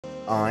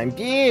I'm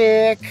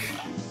Geek!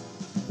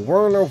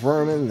 Werner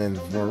Vermin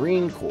and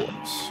Marine Corps.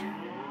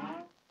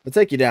 I'll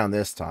take you down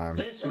this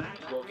time.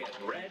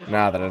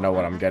 Now that I know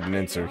what I'm getting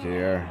into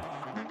here.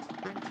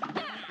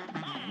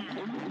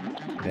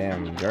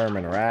 Damn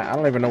German rat. I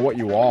don't even know what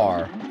you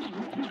are.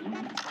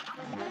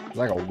 It's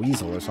like a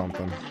weasel or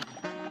something.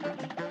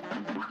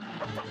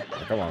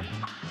 Oh, come on.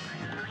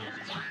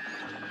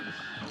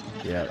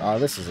 Yeah,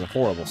 this is a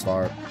horrible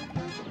start.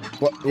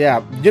 Well,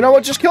 yeah, you know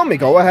what? Just kill me.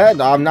 Go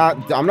ahead. I'm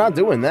not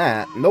doing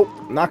that.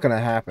 Nope, not gonna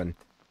happen.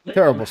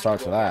 Terrible start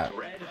to that.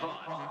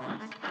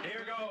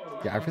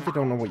 Yeah, I really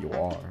don't know what you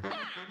are.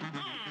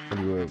 Are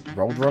you a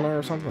roadrunner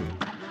or something?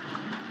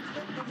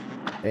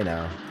 Hey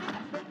now.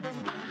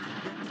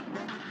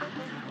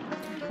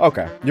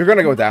 Okay, you're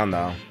gonna go down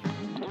though.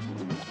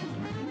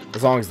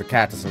 As long as the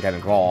cat doesn't get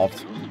involved,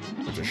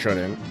 which it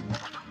shouldn't.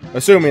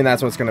 Assuming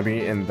that's what's gonna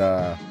be in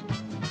the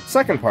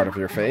second part of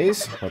your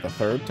phase, or the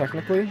third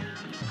technically.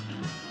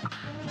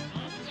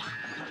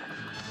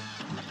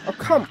 Oh,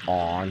 come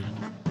on.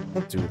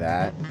 Don't do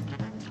that.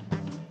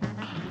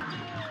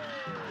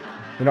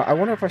 You know, I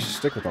wonder if I should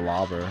stick with the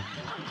lobber.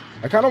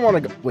 I kind of want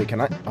to go... Wait,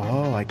 can I...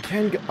 Oh, I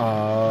can go...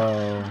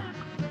 Oh.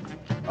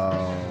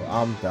 Oh,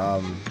 I'm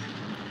dumb.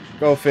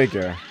 Go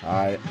figure.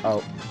 Oh.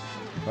 Well,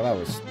 that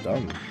was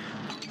dumb.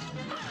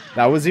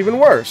 That was even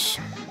worse.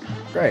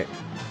 Great.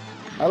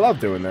 I love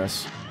doing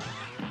this.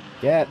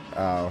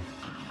 Oh.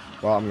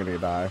 Well, I'm gonna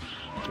die.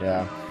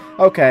 Yeah.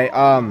 Okay,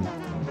 I'm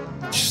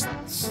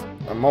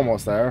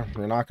almost there.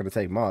 You're not gonna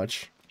take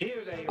much.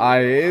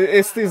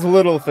 It's these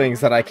little things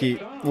that I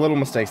keep... Little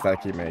mistakes that I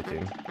keep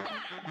making.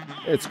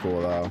 It's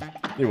cool, though.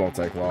 It won't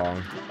take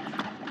long.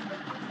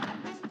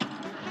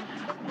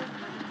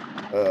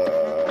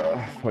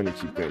 When you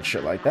keep doing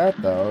shit like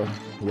that, though.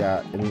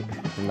 Yeah,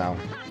 no.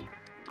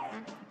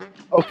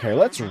 Okay,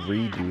 let's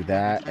redo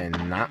that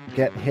and not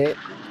get hit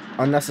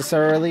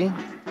unnecessarily.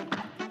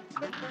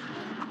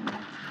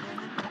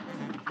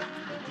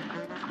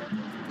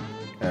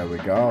 There we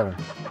go.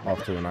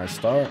 Off to a nice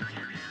start.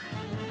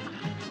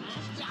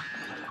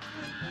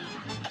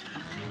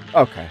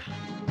 Okay.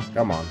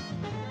 Come on.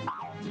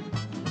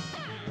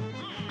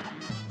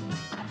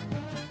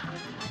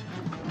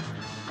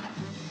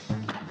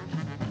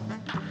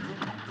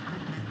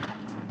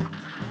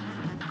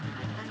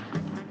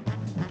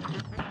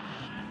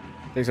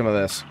 Take some of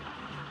this.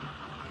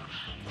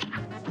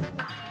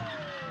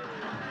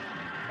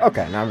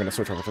 Okay, now I'm going to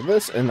switch over to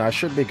this, and I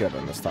should be good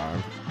on this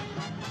time.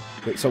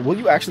 Wait, so will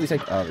you actually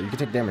take... you can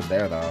take damage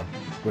there, though,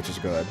 which is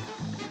good.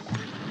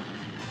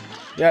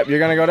 Yep, you're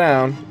going to go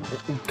down.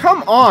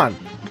 Come on!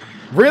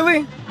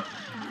 Really?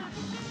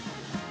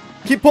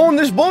 Keep pulling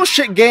this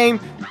bullshit game.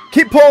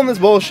 Keep pulling this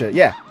bullshit.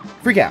 Yeah,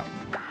 freak out.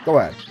 Go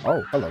ahead.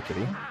 Oh, hello,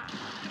 kitty.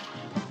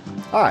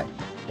 Hi.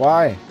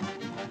 Why?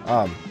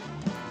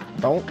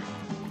 Don't...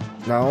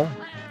 No,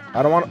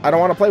 I don't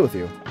want to play with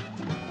you.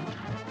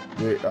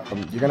 You're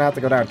gonna have to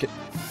go down,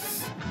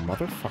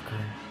 motherfucker.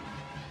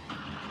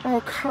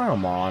 Oh,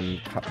 come on,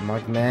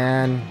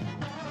 man.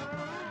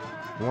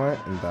 What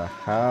in the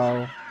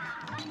hell?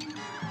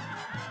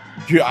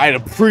 Dude, I'd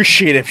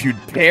appreciate if you'd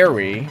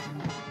parry.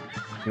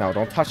 No,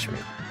 don't touch me.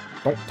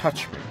 Don't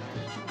touch me.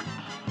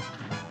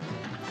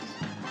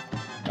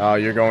 Oh,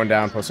 you're going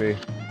down, pussy.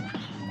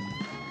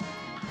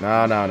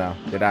 No, no, no.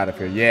 Get out of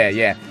here. Yeah,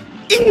 yeah.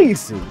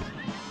 Easy.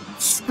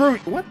 Screw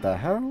it. What the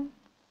hell?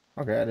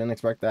 Okay, I didn't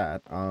expect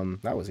that.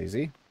 That was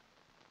easy.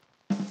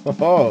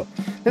 Oh,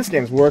 this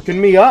game's working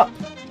me up.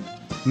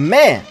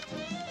 Man.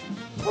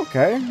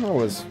 Okay, that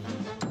was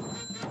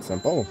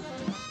simple.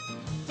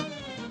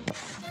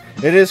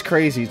 It is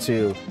crazy,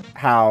 too,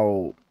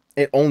 how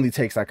it only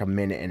takes like a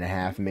minute and a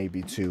half,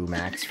 maybe two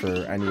max for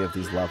any of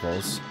these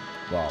levels.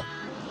 Well,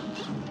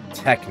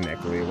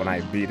 technically, when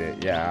I beat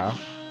it, yeah.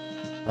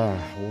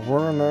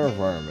 Werner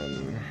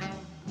Vermin.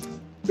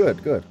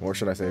 Good, good. Or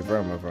should I say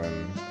Vermin?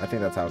 I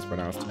think that's how it's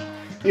pronounced.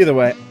 Either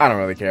way, I don't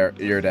really care.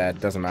 You're dead.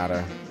 Doesn't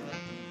matter.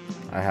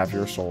 I have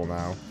your soul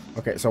now.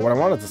 Okay, so what I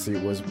wanted to see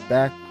was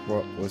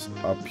what was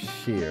up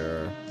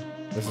here.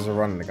 This is a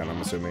run and gun,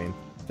 I'm assuming.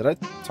 Did I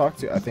talk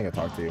to you? I think I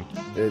talked to you.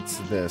 It's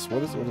this.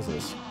 What is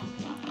this?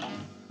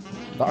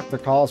 Dr.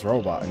 Call's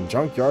robot and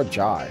Junkyard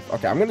Jive.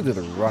 Okay, I'm gonna do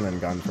the run and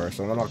gun first,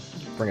 and then I'll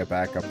bring it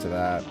back up to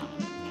that.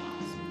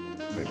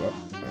 Wait, what?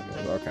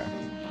 Okay.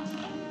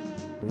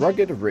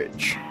 Rugged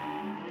Ridge.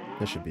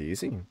 This should be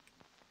easy.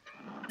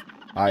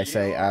 I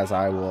say as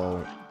I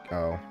will...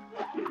 Oh.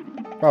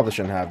 Probably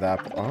shouldn't have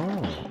that.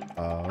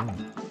 Oh.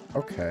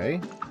 Okay.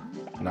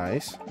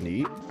 Nice.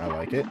 Neat. I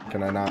like it.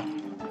 Can I not...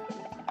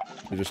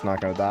 You're just not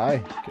gonna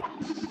die?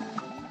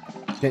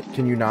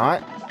 Can you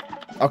not?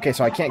 Okay,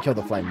 so I can't kill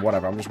the flame.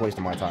 Whatever. I'm just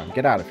wasting my time.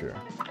 Get out of here.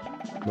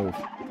 Move.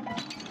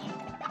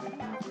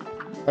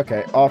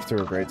 Okay. Off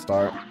to a great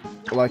start.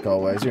 Like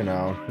always, you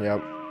know.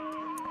 Yep.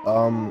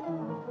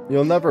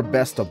 You'll never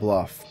best a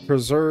bluff.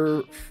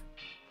 Persevere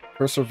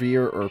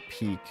or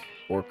peak.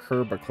 Or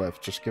curb a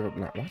cliff. Just give up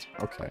now. What?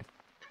 Okay.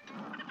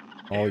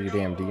 All you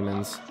damn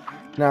demons.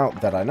 Now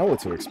that I know what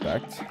to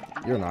expect,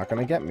 you're not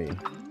gonna get me.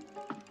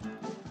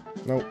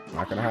 Nope,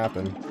 not gonna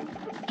happen.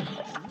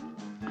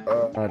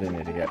 I didn't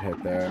need to get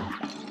hit there.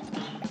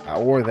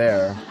 Or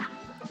there.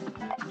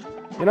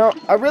 You know,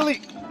 I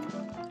really...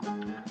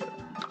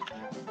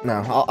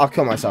 No, I'll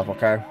kill myself,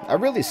 okay? I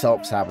really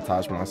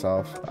self-sabotage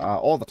myself.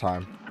 All the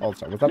time. All the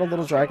time. Was that a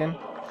little dragon?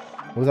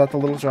 Was that the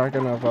little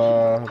dragon of,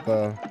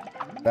 the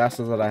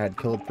bastards that I had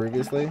killed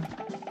previously?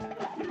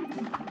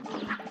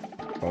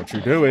 Don't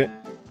you do it.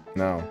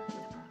 No.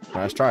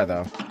 Nice try,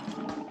 though.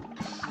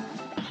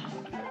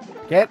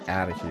 Get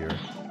out of here.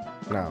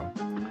 No.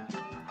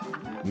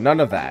 None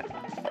of that.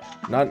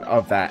 None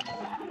of that.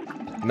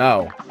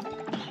 No.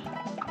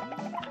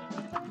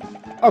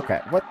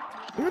 Okay, what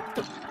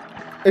the...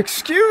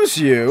 Excuse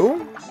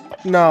you?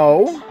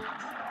 No.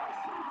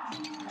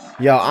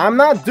 Yo, I'm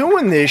not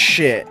doing this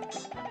shit.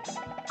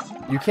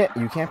 You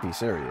can't be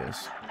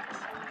serious.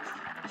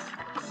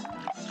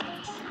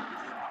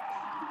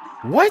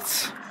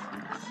 What?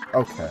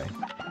 Okay.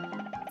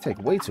 Take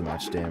way too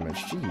much damage,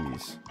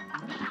 jeez.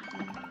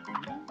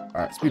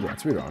 Alright, speed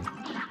run.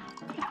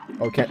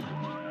 Okay.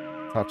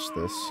 Touch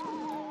this.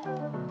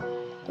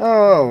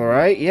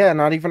 Alright, yeah,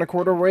 not even a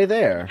quarter way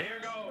there.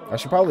 I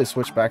should probably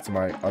switch back to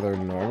my other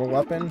normal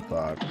weapon,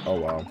 but oh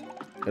well.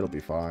 It'll be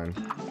fine.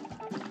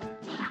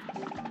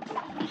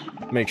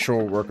 Make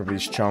short work of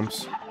these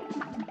chumps.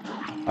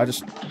 I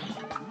just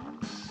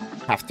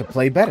have to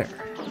play better.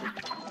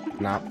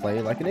 Not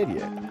play like an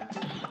idiot.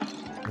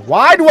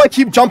 Why do I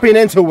keep jumping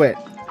into it?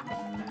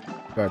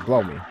 Go ahead,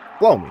 blow me.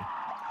 Blow me.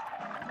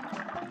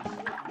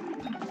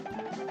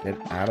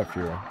 Get out of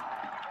here.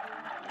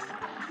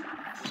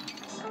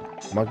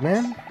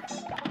 Mugman?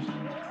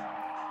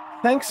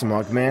 Thanks,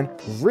 Mugman.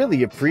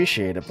 Really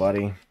appreciate it,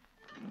 buddy.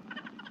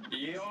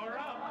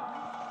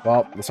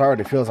 Well, this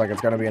already feels like it's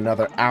going to be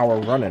another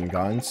hour run and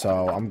gun,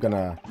 so I'm going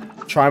to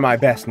try my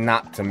best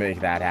not to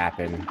make that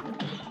happen.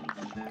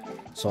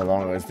 So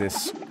long as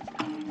this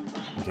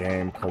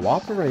game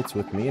cooperates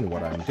with me in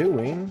what I'm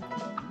doing.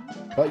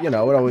 But, you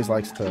know, it always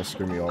likes to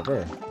screw me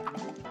over.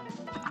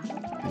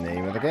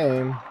 Name of the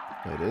game.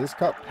 It is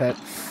Cuphead.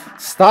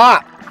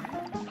 Stop!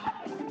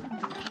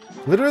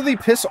 Literally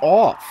piss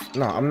off.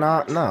 No, I'm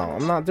not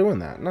doing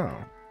that. No.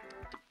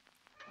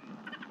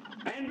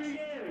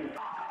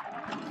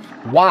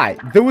 Why?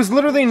 There was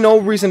literally no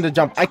reason to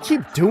jump. I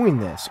keep doing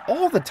this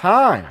all the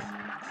time.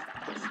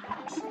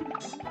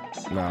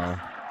 No.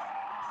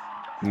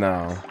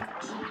 No.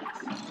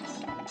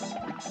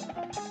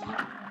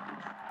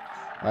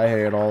 I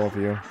hate all of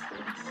you.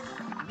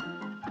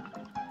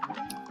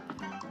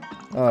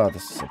 Oh,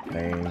 this is a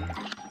pain.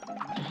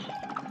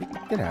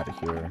 Get out of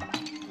here.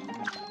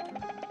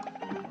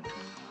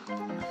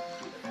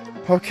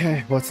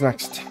 Okay, what's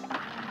next?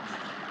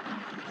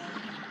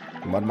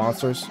 Mud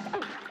monsters?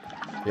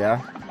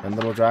 Yeah? And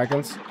little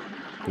dragons?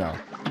 No.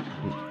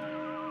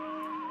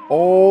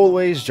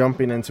 Always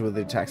jumping into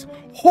the attacks.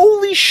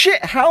 Holy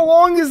shit, how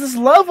long is this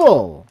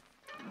level?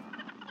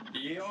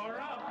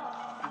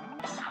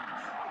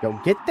 Yo,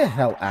 get the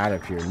hell out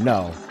of here.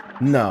 No.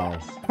 No.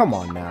 Come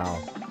on now.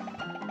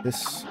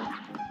 This...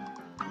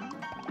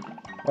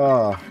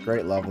 Oh,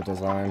 great level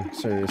design.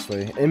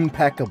 Seriously.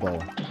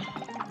 Impeccable.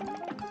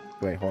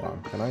 Wait, hold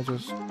on. Can I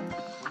just...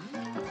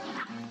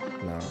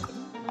 No.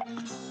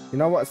 You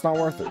know what? It's not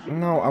worth it.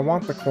 No, I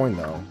want the coin,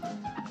 though.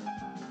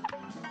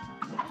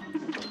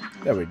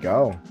 There we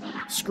go.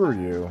 Screw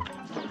you.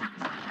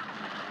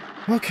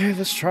 Okay,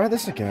 let's try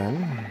this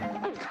again.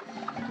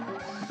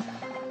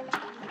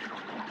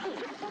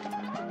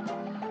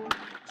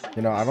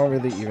 You know, I don't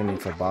really even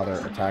need to bother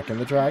attacking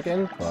the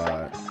dragon,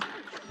 but...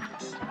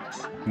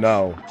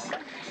 No.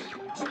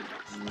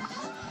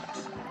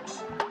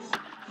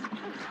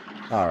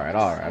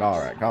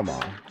 Alright, come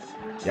on.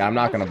 Yeah, I'm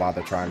not gonna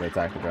bother trying to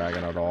attack the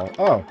dragon at all.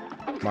 Oh,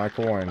 my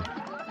coin.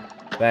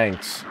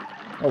 Thanks.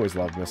 Always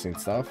love missing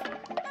stuff.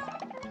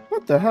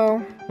 What the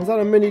hell? Was that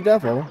a mini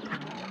devil?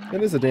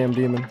 It is a damn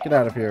demon. Get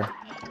out of here.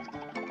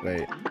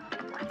 Wait.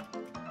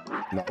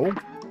 No.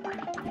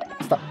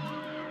 Stop.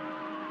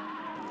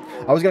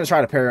 I was gonna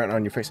try to parry it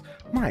on your face.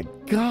 My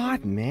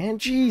god, man.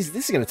 Jeez,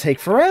 this is gonna take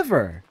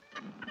forever.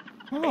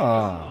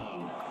 Ah.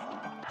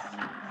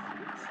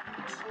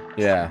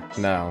 Yeah,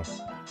 no.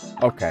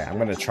 Okay, I'm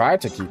gonna try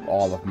to keep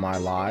all of my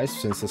lives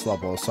since this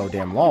level is so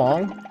damn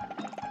long.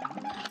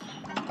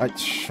 Oh,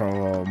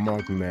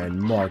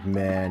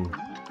 Mugman.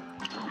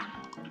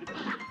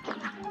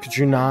 Could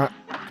you not?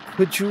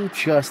 Could you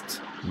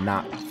just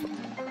not?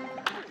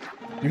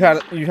 You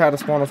had to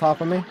spawn on top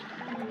of me?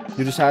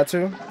 You just had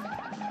to?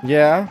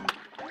 Yeah?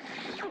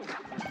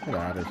 Get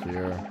out of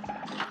here.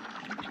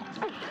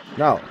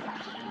 No.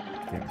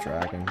 Damn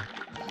dragon.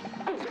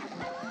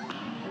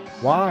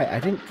 Why? I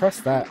didn't press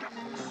that.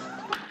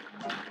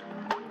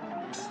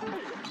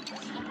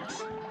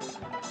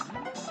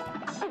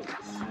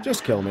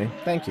 Just kill me.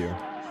 Thank you.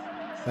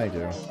 Thank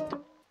you.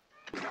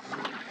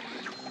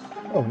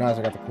 Oh, now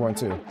I got the coin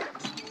too.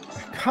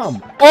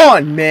 Come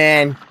on,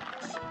 man!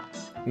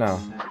 No.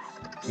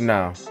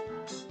 No.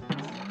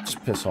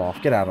 Just piss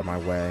off. Get out of my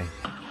way.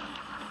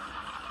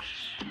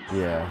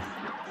 Yeah.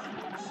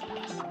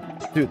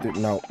 Dude,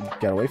 no.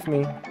 Get away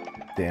from me.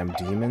 Damn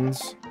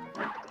demons.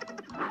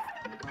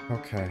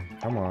 Okay,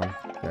 come on.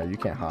 Yeah, you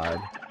can't hide.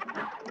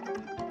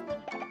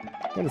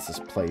 What is this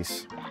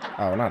place?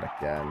 Oh, not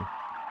again.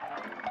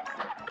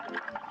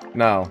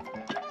 No.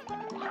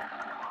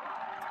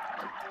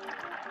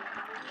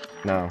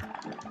 No.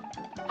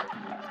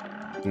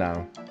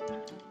 No.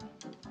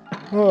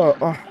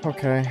 Oh,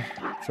 okay.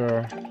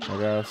 Sure, I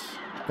guess.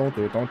 Don't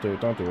do it, don't do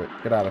it, don't do it.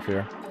 Get out of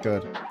here.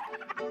 Good.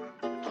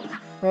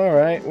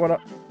 Alright, what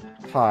up?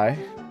 Hi.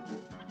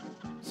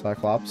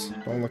 Cyclops,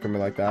 don't look at me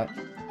like that.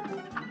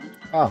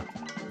 Oh,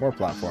 more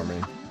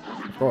platforming.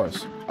 Of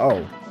course.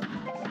 Oh.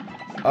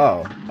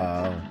 Oh.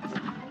 Oh.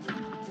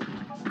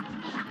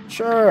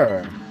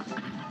 Sure.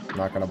 I'm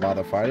not gonna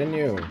bother fighting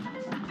you.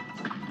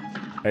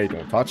 Hey,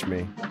 don't touch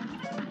me.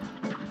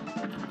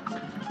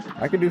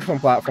 I can do some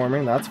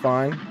platforming, that's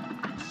fine.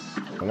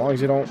 As long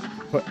as you don't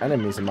put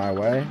enemies in my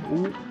way.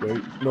 Ooh,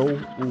 wait, no.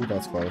 Ooh,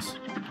 that's close.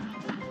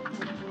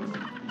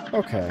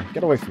 Okay,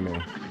 get away from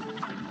me.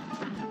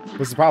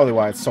 This is probably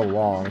why it's so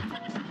long.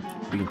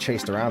 Being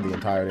chased around the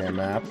entire damn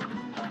map.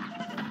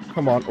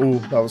 Come on. Ooh,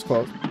 that was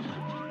close.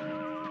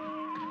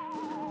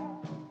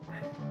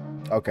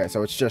 Okay,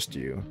 so it's just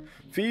you.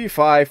 Fee,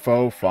 fi,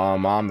 fo,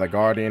 fum. I'm the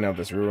guardian of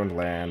this ruined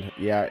land.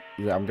 Yeah,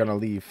 I'm gonna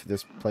leave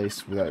this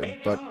place,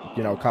 but,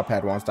 you know,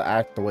 Cuphead wants to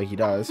act the way he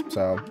does,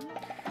 so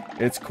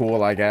it's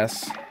cool, I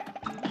guess.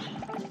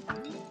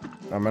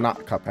 I'm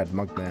not Cuphead,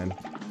 Mugman.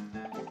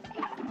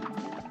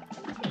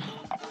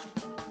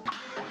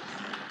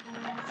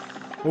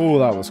 Ooh,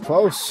 that was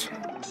close.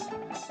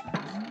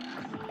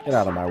 Get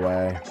out of my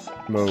way.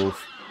 Move.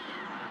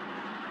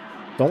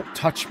 Don't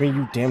touch me,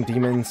 you damn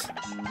demons.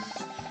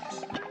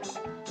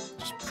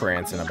 Just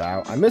prancing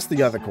about. I missed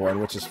the other coin,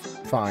 which is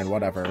fine,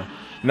 whatever.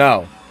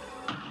 No.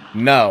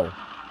 No.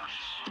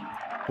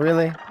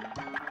 Really?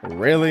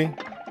 Really?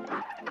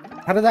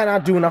 How did that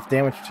not do enough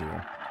damage to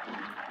you?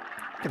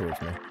 Get away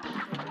from me.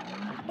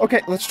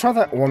 Okay, let's try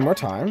that one more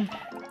time.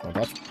 Oh,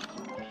 that's...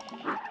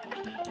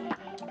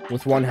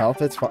 With one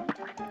health, it's fine.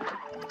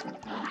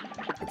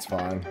 It's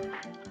fine.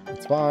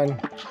 It's fine.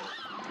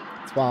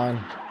 It's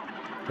fine.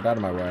 Get out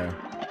of my way.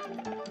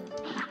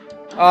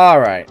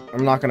 Alright,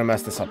 I'm not gonna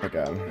mess this up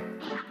again.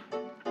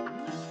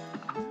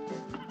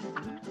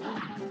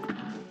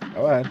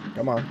 Go ahead.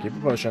 Come on, keep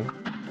it pushing.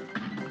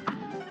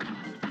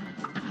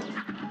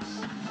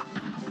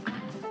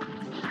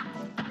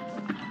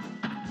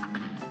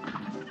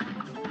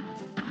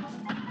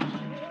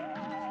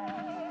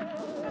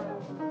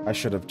 I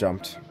should have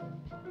jumped.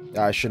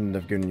 I shouldn't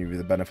have given you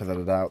the benefit of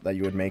the doubt that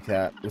you would make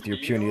that with your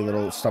puny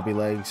little stubby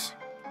legs.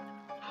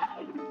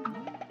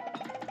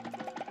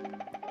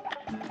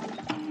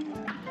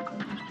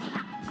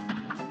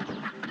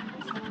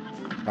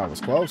 That was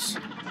close.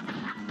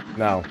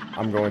 No,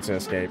 I'm going to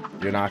escape.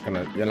 You're not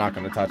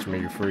gonna touch me,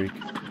 you freak.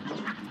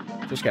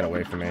 Just get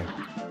away from me.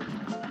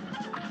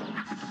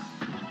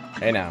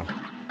 Hey now.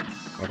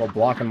 Don't go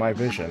blocking my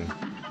vision.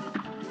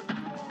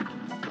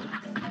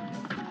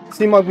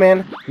 See,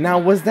 Mugman, now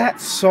was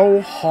that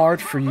so hard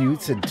for you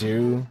to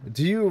do?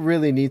 Do you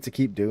really need to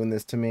keep doing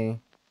this to me?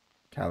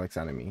 Calyx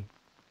enemy.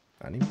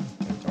 Enemy?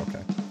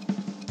 Okay.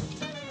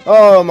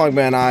 Oh,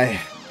 Mugman,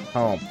 I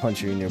won't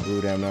punch you in your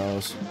blue damn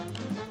nose.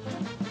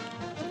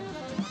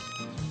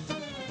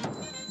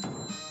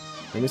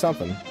 Give me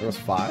something. There was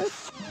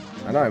 5?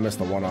 I know I missed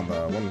the one on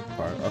the one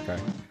part. Okay.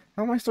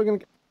 How am I still gonna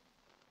get...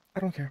 I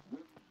don't care.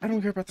 I don't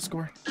care about the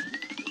score.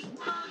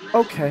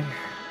 Okay.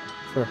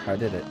 Sure, I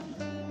did it.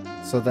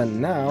 So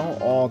then now,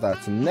 all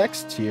that's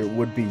next here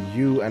would be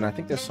you, and I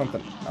think there's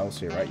something else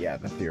here, right? Yeah,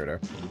 the theater.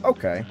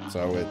 Okay,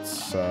 so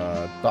it's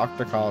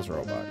Dr. Kyle's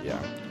robot, yeah.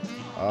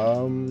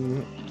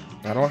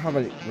 I don't have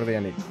really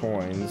any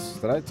coins.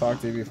 Did I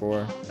talk to you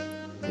before?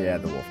 Yeah,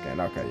 the Wolfgang.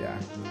 Okay, yeah.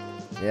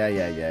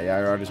 Yeah,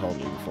 I already told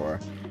you before.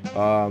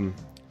 Well,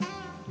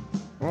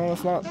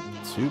 it's not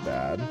too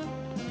bad.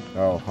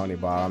 Oh, honey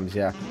bombs,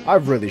 yeah. I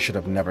really should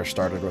have never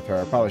started with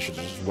her. I probably should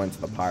have just went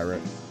to the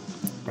pirate.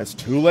 It's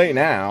too late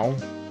now.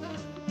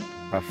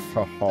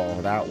 Oh,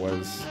 that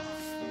was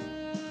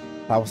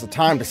the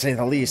time to say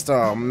the least.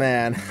 Oh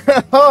man.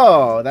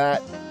 Oh,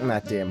 that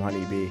damn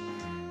honeybee.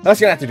 That's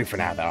gonna have to do for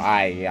now, though.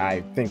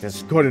 I think this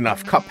is good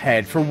enough.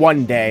 Cuphead for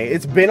one day.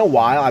 It's been a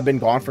while. I've been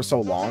gone for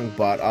so long,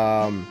 but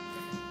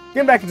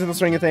getting back into the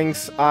swing of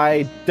things,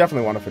 I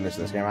definitely want to finish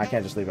this game. I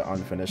can't just leave it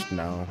unfinished.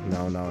 No,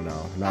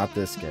 not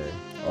this game.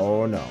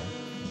 Oh no.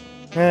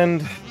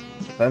 And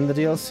then the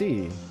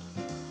DLC.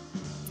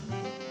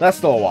 That's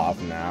still a while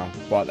from now,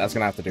 but that's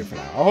gonna have to do for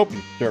now. I hope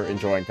you're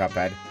enjoying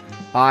Cuphead.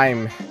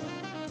 I'm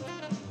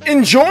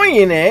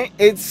enjoying it.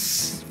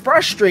 It's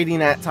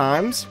frustrating at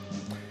times,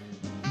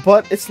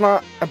 but it's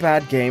not a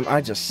bad game. I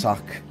just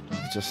suck.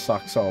 I just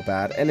suck so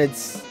bad, and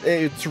it's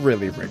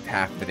really rigged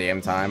half the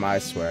damn time, I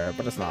swear.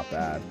 But it's not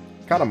bad.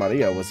 Kind of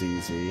Maria was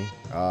easy.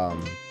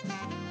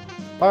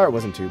 Pirate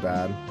wasn't too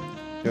bad.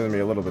 Giving me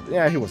a little bit.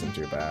 Yeah, he wasn't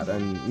too bad,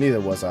 and neither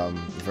was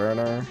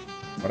Werner,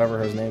 whatever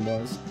his name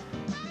was.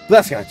 But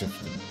that's gonna have to.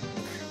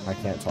 I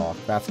can't talk.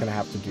 That's gonna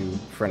have to do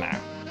for now.